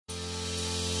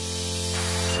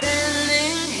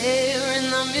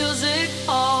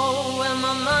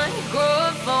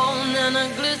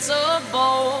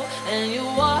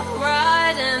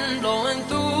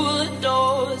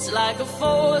like a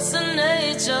force of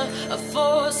nature, a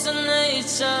force of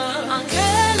nature. I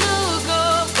can't look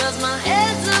up cause my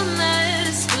head's a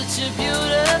mess, but you're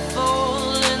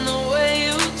beautiful in the way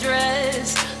you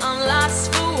dress. I'm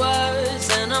lost for words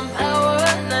and I'm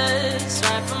powerless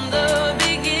right from the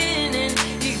beginning.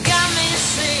 You got me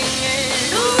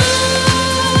singing, ooh,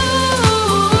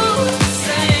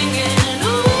 singing,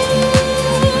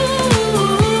 ooh,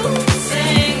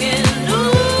 singing,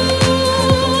 ooh,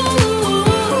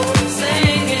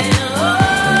 singing, oh,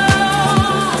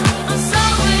 I'm so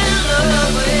in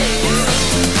love with you,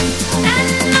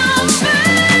 and I'm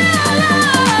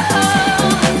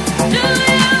do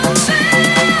you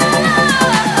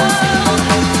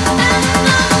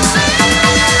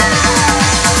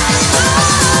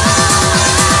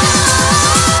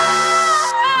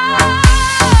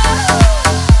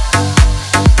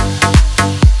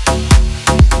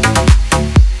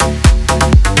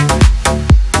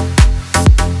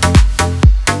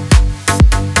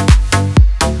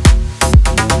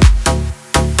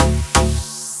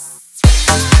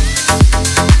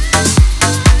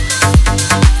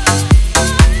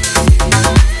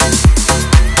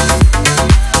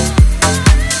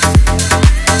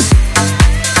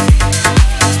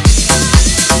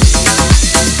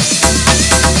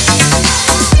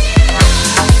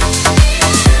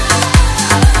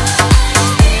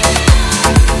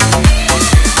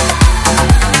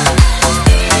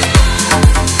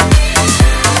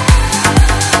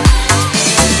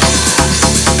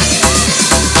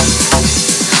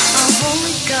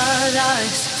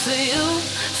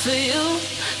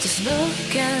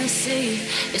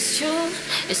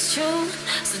it's true,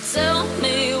 so tell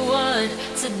me what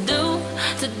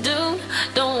to do,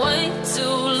 don't wait too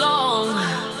long.